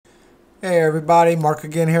Hey everybody, Mark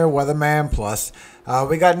again here, WeatherMan Plus.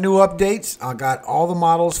 We got new updates. I got all the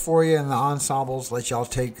models for you and the ensembles. Let y'all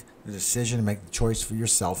take the decision and make the choice for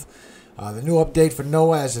yourself. The new update for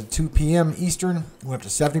NOAA is at 2 p.m. Eastern. Went up to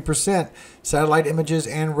 70%. Satellite images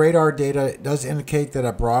and radar data does indicate that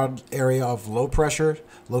a broad area of low pressure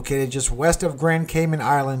located just west of Grand Cayman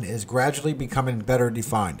Island is gradually becoming better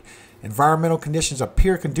defined. Environmental conditions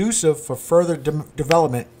appear conducive for further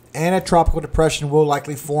development, and a tropical depression will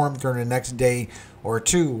likely form during the next day or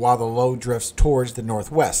two while the low drifts towards the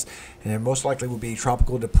northwest, and it most likely will be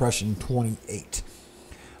Tropical Depression 28.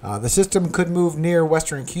 The system could move near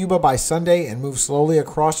western Cuba by Sunday and move slowly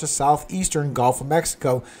across the southeastern Gulf of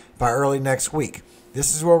Mexico by early next week.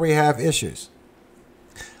 This is where we have issues.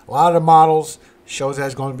 A lot of the models shows that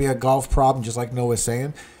it's going to be a Gulf problem, just like Noah is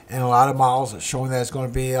saying, and a lot of models are showing that it's going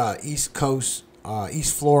to be East Coast,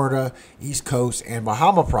 East Florida, East Coast, and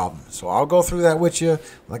Bahama problem. So I'll go through that with you.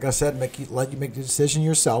 Like I said, let you make the decision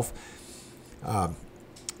yourself.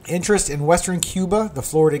 Interest in western Cuba, the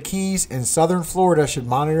Florida Keys, and southern Florida should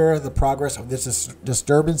monitor the progress of this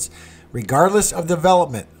disturbance regardless of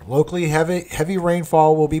development. Locally, heavy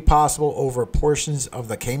rainfall will be possible over portions of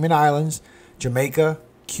the Cayman Islands, Jamaica,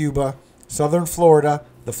 Cuba, southern Florida,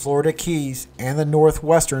 the Florida Keys, and the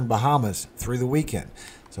northwestern Bahamas through the weekend.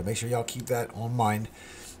 So make sure y'all keep that on mind.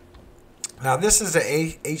 Now this is the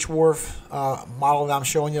HWRF model that I'm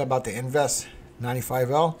showing you about the Invest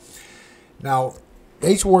 95L. Now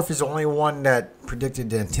HWRF is the only one that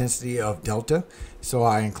predicted the intensity of Delta, so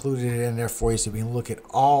I included it in there for you so we can look at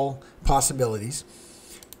all possibilities.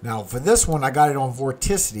 Now for this one, I got it on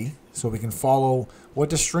vorticity so we can follow what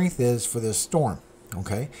the strength is for this storm.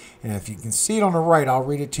 Okay, and if you can see it on the right, I'll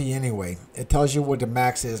read it to you anyway. It tells you what the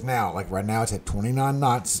max is now. Like right now, it's at 29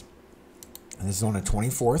 knots, and this is on the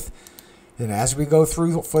 24th. Then as we go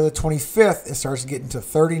through for the 25th, it starts getting to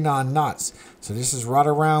 39 knots. So this is right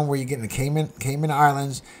around where you get in the Cayman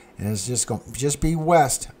Islands, and it's just going to just be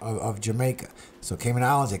west of Jamaica. So Cayman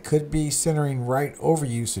Islands, it could be centering right over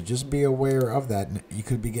you, so just be aware of that. You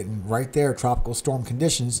could be getting right there, tropical storm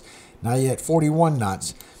conditions. Now you're at 41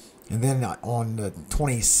 knots. And then on the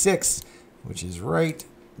 26th, which is right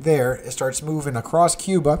there, it starts moving across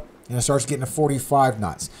Cuba, and it starts getting to 45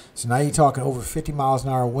 knots. So now you're talking over 50 miles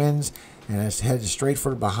an hour winds, and it's headed straight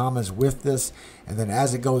for the Bahamas with this. And then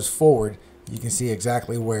as it goes forward, you can see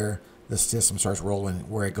exactly where the system starts rolling,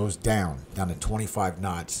 where it goes down to 25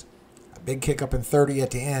 knots. A big kick up in 30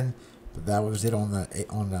 at the end, but that was it on the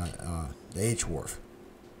HWRF.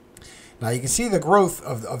 Now you can see the growth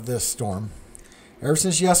of this storm. Ever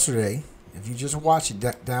since yesterday, if you just watch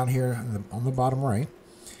it down here on the bottom right,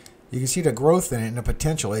 you can see the growth in it and the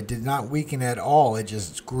potential. It did not weaken at all. It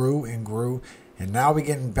just grew and grew. And now we're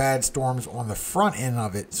getting bad storms on the front end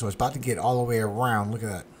of it. So it's about to get all the way around. Look at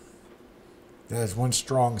that. That is one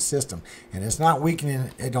strong system. And it's not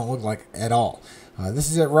weakening, it don't look like at all.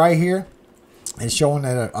 This is it right here. It's showing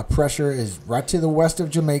that a pressure is right to the west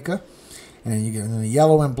of Jamaica. And you get the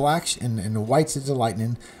yellow and blacks, and the whites is the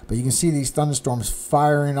lightning. But you can see these thunderstorms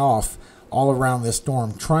firing off all around this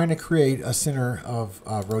storm, trying to create a center of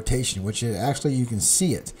rotation, which actually you can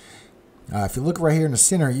see it. If you look right here in the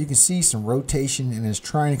center, you can see some rotation, and it's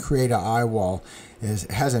trying to create an eye wall. It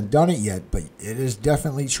hasn't done it yet, but it is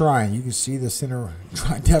definitely trying. You can see the center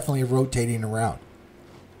definitely rotating around.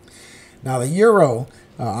 Now the Euro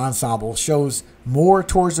ensemble shows more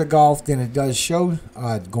towards the Gulf than it does show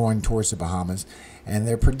going towards the Bahamas, and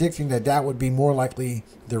they're predicting that would be more likely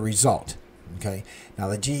the result. Okay, now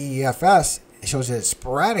the GEFS shows that it's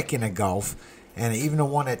sporadic in the Gulf, and even the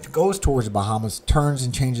one that goes towards the Bahamas turns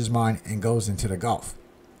and changes mind and goes into the Gulf.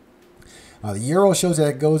 The Euro shows that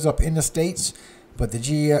it goes up in the States, but the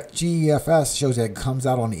GEFS shows that it comes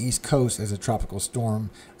out on the East Coast as a tropical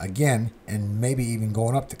storm again, and maybe even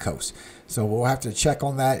going up the coast. So we'll have to check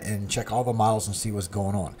on that and check all the models and see what's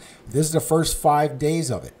going on. This is the first 5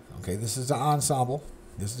 days of it. Okay, this is the ensemble.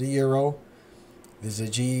 This is the Euro. This is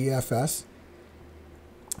the GEFS.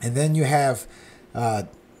 And then you have the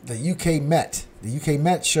UK Met. The UK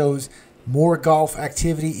Met shows more Gulf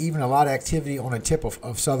activity, even a lot of activity on the tip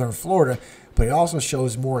of southern Florida, but it also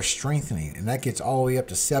shows more strengthening, and that gets all the way up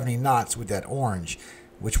to 70 knots with that orange,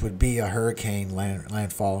 which would be a hurricane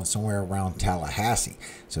landfall somewhere around Tallahassee.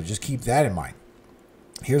 So just keep that in mind.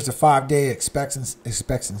 Here's the 5-day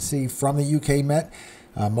expectancy from the UK Met.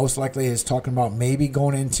 Most likely it's talking about maybe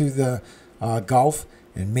going into the Gulf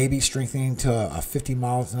and maybe strengthening to 50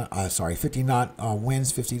 knot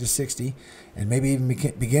winds, 50 to 60, and maybe even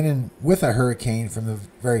beginning with a hurricane from the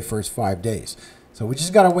very first 5 days. So we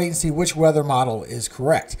just got to wait and see which weather model is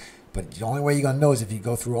correct. But the only way you're going to know is if you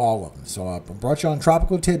go through all of them. So I brought you on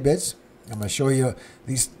Tropical Tidbits. I'm going to show you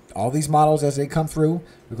all these models as they come through.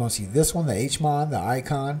 We're going to see this one, the HMON, the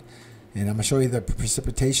Icon, and I'm going to show you the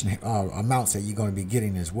precipitation amounts that you're going to be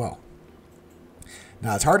getting as well.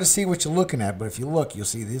 Now, it's hard to see what you're looking at, but if you look, you'll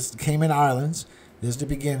see this is the Cayman Islands. This is the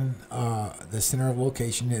the center of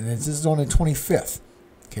location, and this is on the 25th.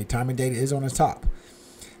 Okay, time and date is on the top.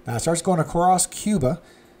 Now, it starts going across Cuba,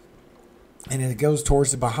 and then it goes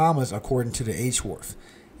towards the Bahamas according to the H-Wharf.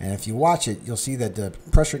 And if you watch it, you'll see that the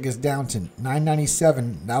pressure gets down to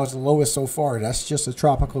 997. That was the lowest so far. That's just a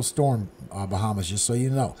tropical storm, Bahamas, just so you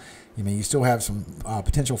know. I mean, you still have some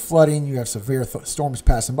potential flooding. You have severe storms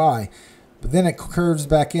passing by. But then it curves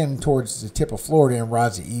back in towards the tip of Florida and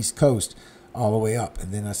rides the east coast all the way up.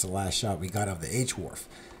 And then that's the last shot we got of the H-Wharf.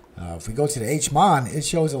 If we go to the HMON, it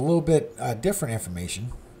shows a little bit different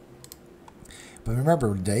information. But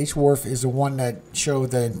remember, the H-Wharf is the one that showed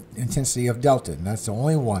the intensity of Delta, and that's the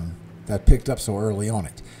only one that picked up so early on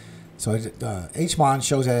it. So HMON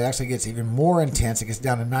shows that it actually gets even more intense. It gets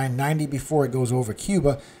down to 990 before it goes over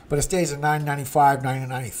Cuba, but it stays at 995,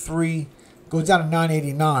 993, goes down to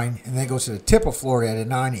 989, and then goes to the tip of Florida at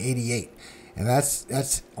 988. And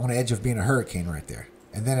that's on the edge of being a hurricane right there.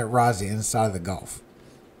 And then it rides the inside of the Gulf,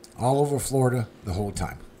 all over Florida the whole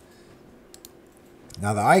time.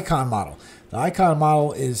 Now the Icon model. The Icon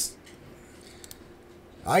model is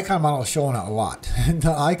showing a lot.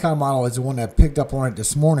 The Icon model is the one that picked up on it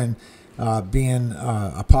this morning, being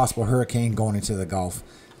a possible hurricane going into the Gulf.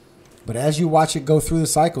 But as you watch it go through the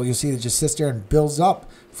cycle, you'll see it just sits there and builds up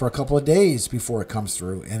for a couple of days before it comes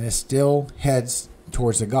through, and it still heads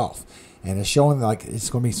towards the Gulf. And it's showing like it's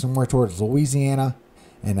going to be somewhere towards Louisiana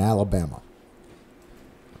and Alabama.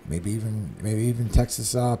 Maybe even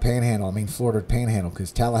Texas Panhandle. I mean Florida Panhandle,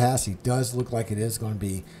 because Tallahassee does look like it is going to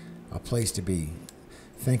be a place to be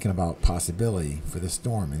thinking about possibility for the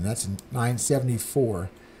storm, and that's a 974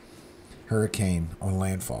 hurricane on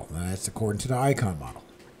landfall. And that's according to the Icon model.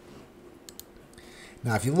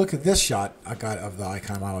 Now, if you look at this shot I got of the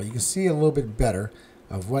Icon model, you can see a little bit better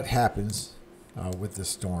of what happens with this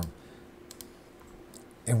storm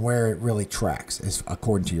and where it really tracks, is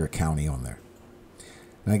according to your county on there.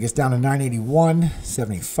 Now it gets down to 981,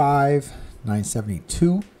 75,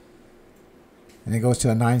 972, and it goes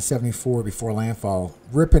to a 974 before landfall,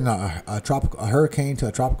 ripping a hurricane to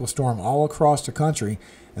a tropical storm all across the country,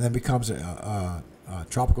 and then becomes a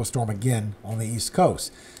tropical storm again on the East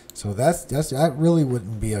Coast. So that really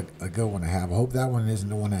wouldn't be a good one to have. I hope that one isn't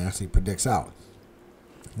the one that actually predicts out.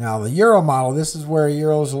 Now the Euro model, this is where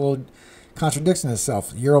Euro is a little contradicting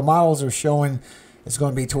itself. Euro models are showing it's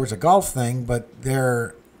going to be towards a Gulf thing, but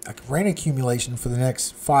their rain accumulation for the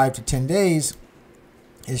next 5 to 10 days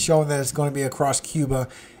is showing that it's going to be across Cuba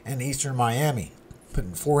and eastern Miami,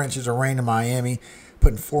 putting 4 inches of rain in Miami,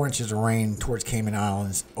 putting 4 inches of rain towards Cayman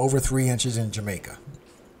Islands, over 3 inches in Jamaica.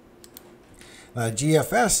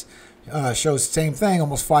 GFS shows the same thing,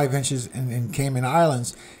 almost 5 inches in Cayman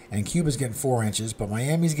Islands, and Cuba's getting 4 inches, but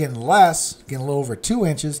Miami's getting less, getting a little over 2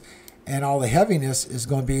 inches, and all the heaviness is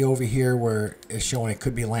going to be over here where it's showing it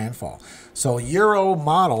could be landfall. So Euro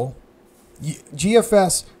model,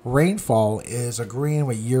 GFS rainfall is agreeing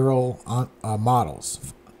with Euro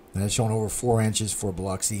models. And it's showing over 4 inches for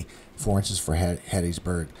Biloxi, 4 inches for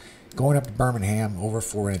Gettysburg. Going up to Birmingham, over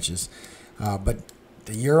 4 inches. But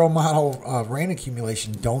the Euro model rain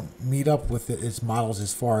accumulation don't meet up with its models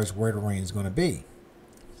as far as where the rain is going to be.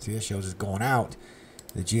 See, it shows it's going out.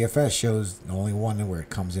 The GFS shows the only one where it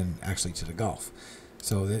comes in actually to the Gulf.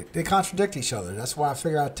 So they contradict each other. That's why I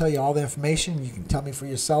figure I'll tell you all the information. You can tell me for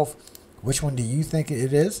yourself which one do you think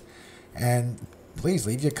it is. And please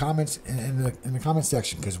leave your comments in the comment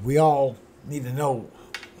section, because we all need to know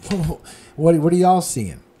what are y'all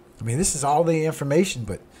seeing. I mean, this is all the information,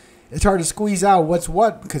 but it's hard to squeeze out what's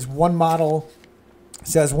what, because one model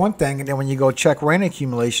says one thing, and then when you go check rain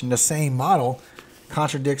accumulation, the same model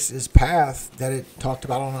contradicts its path that it talked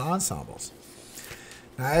about on the ensembles.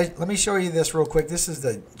 Now, let me show you this real quick. This is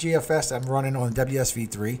the GFS I'm running on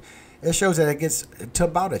WSV3. It shows that it gets to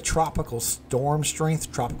about a tropical storm strength,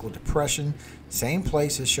 tropical depression. Same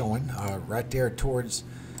place is showing right there towards,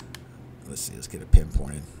 let's see, let's get it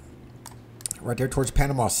pinpointed. Right there towards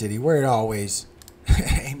Panama City, where it always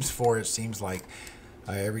aims for, it seems like,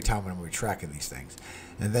 every time when we're tracking these things.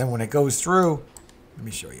 And then when it goes through, let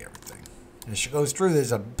me show you everything. As it goes through,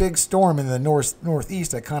 there's a big storm in the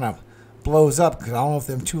northeast that kind of blows up, because I don't know if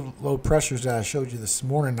them two low pressures that I showed you this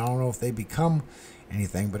morning, I don't know if they become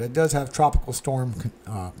anything, but it does have tropical storm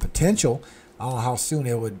potential. I don't know how soon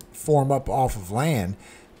it would form up off of land,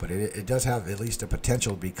 but it does have at least a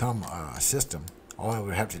potential to become a system. All it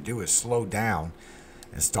would have to do is slow down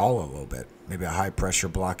and stall a little bit, maybe a high pressure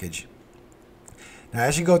blockage, Now,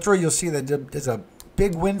 as you go through, you'll see that there's a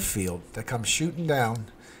big wind field that comes shooting down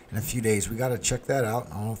in a few days. We got to check that out.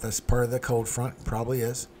 I don't know if that's part of the cold front. Probably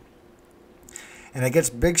is. And it gets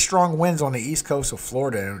big, strong winds on the east coast of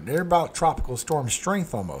Florida. And they're about tropical storm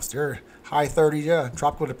strength almost. They're high 30s, yeah.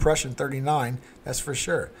 Tropical depression 39, that's for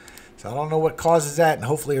sure. So I don't know what causes that, and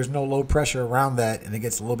hopefully there's no low pressure around that, and it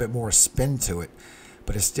gets a little bit more spin to it.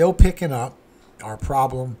 But it's still picking up. Our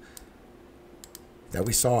problem that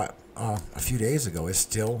we saw a few days ago is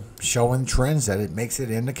still showing trends that it makes it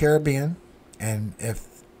in the Caribbean. And if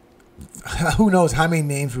who knows how many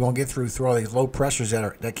names we're going to get through all these low pressures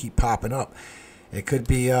that keep popping up. It could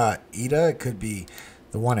be Ida. It could be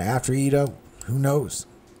the one after Ida. Who knows?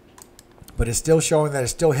 But it's still showing that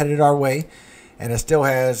it's still headed our way. And it still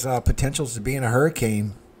has potentials to be in a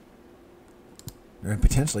hurricane and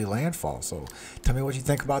potentially landfall. So tell me what you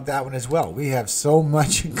think about that one as well. We have so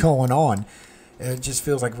much going on. It just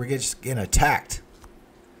feels like we're just getting attacked.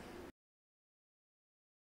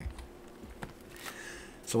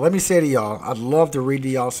 So let me say to y'all, I'd love to read to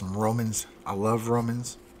y'all some Romans. I love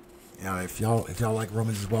Romans. If y'all like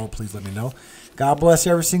Romans as well, please let me know. God bless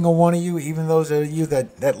every single one of you, even those of you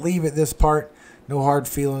that leave at this part. No hard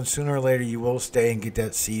feelings. Sooner or later, you will stay and get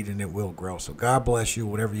that seed, and it will grow. So God bless you,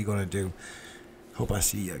 whatever you're going to do. Hope I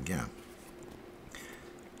see you again.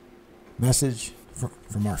 Message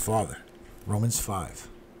from our Father. Romans 5.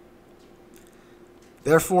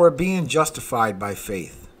 Therefore, being justified by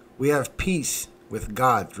faith, we have peace with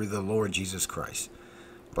God through the Lord Jesus Christ,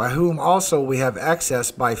 by whom also we have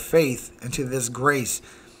access by faith into this grace,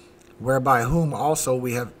 whereby whom also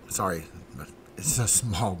we have, it's a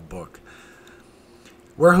small book,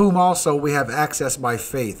 where whom also we have access by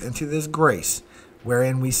faith into this grace,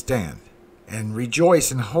 wherein we stand, and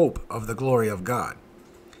rejoice in hope of the glory of God.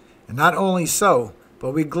 And not only so,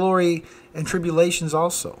 but we glory in tribulations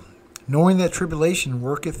also, knowing that tribulation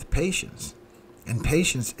worketh patience, and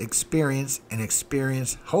patience experience, and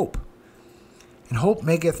experience hope. And hope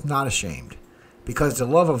maketh not ashamed, because the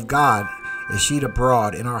love of God is shed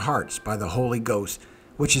abroad in our hearts by the Holy Ghost,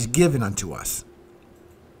 which is given unto us.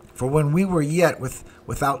 For when we were yet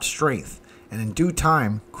without strength, and in due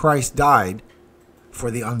time Christ died for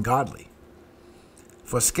the ungodly.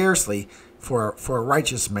 For scarcely for a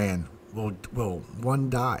righteous man will one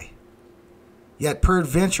die. Yet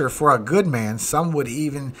peradventure for a good man some would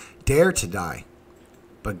even dare to die.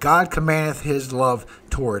 But God commandeth his love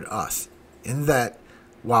toward us, in that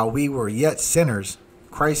while we were yet sinners,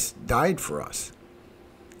 Christ died for us.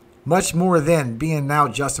 Much more then, being now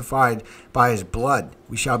justified by his blood,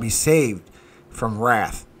 we shall be saved from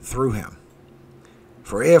wrath through him.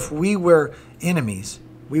 For if we were enemies,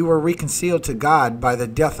 we were reconciled to God by the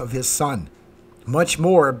death of his Son. Much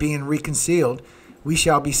more, being reconciled, we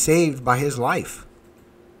shall be saved by his life.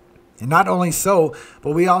 And not only so,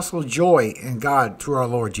 but we also joy in God through our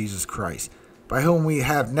Lord Jesus Christ, by whom we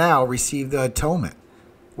have now received the atonement.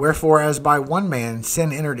 Wherefore, as by one man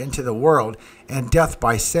sin entered into the world, and death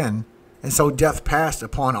by sin, and so death passed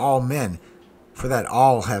upon all men, for that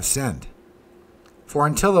all have sinned. For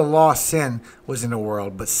until the law, sin was in the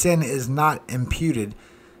world, but sin is not imputed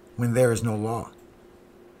when there is no law.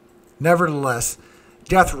 Nevertheless,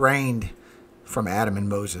 death reigned from Adam and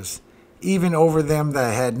Moses, even over them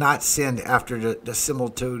that had not sinned after the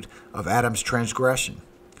similitude of Adam's transgression,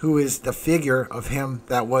 who is the figure of him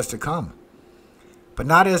that was to come. But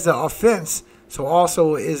not as the offense, so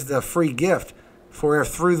also is the free gift. For if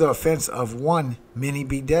through the offense of one many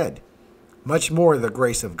be dead, much more the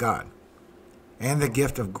grace of God, and the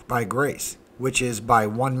gift of by grace, which is by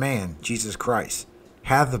one man, Jesus Christ,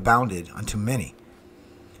 hath abounded unto many.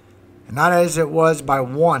 And not as it was by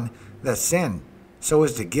one that sinned, so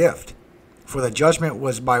is the gift. For the judgment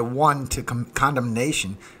was by one to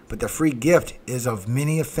condemnation, but the free gift is of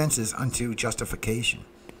many offenses unto justification.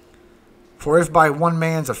 For if by one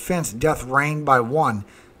man's offense death reigned by one,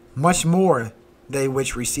 much more they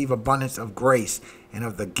which receive abundance of grace and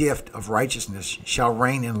of the gift of righteousness shall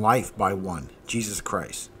reign in life by one, Jesus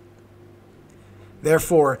Christ.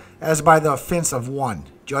 Therefore, as by the offense of one,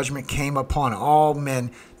 judgment came upon all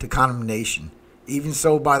men to condemnation, even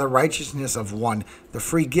so by the righteousness of one, the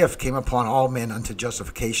free gift came upon all men unto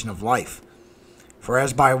justification of life. For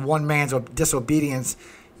as by one man's disobedience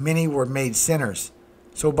many were made sinners,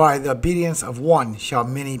 so by the obedience of one shall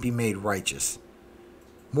many be made righteous.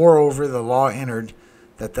 Moreover, the law entered,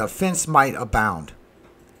 that the offense might abound.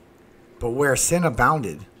 But where sin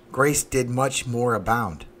abounded, grace did much more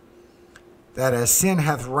abound. That as sin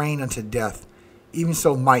hath reigned unto death, even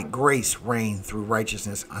so might grace reign through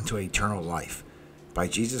righteousness unto eternal life, by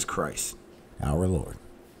Jesus Christ, our Lord.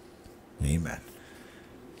 Amen.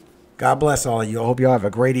 God bless all of you. I hope you all have a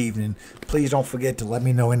great evening. Please don't forget to let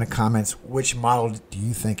me know in the comments which model do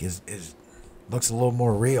you think is looks a little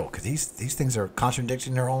more real, because these things are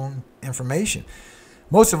contradicting their own information.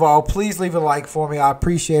 Most of all, please leave a like for me. I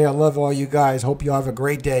appreciate it. I love all you guys. Hope you all have a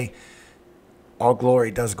great day. All glory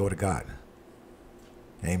does go to God.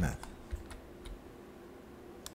 Amen.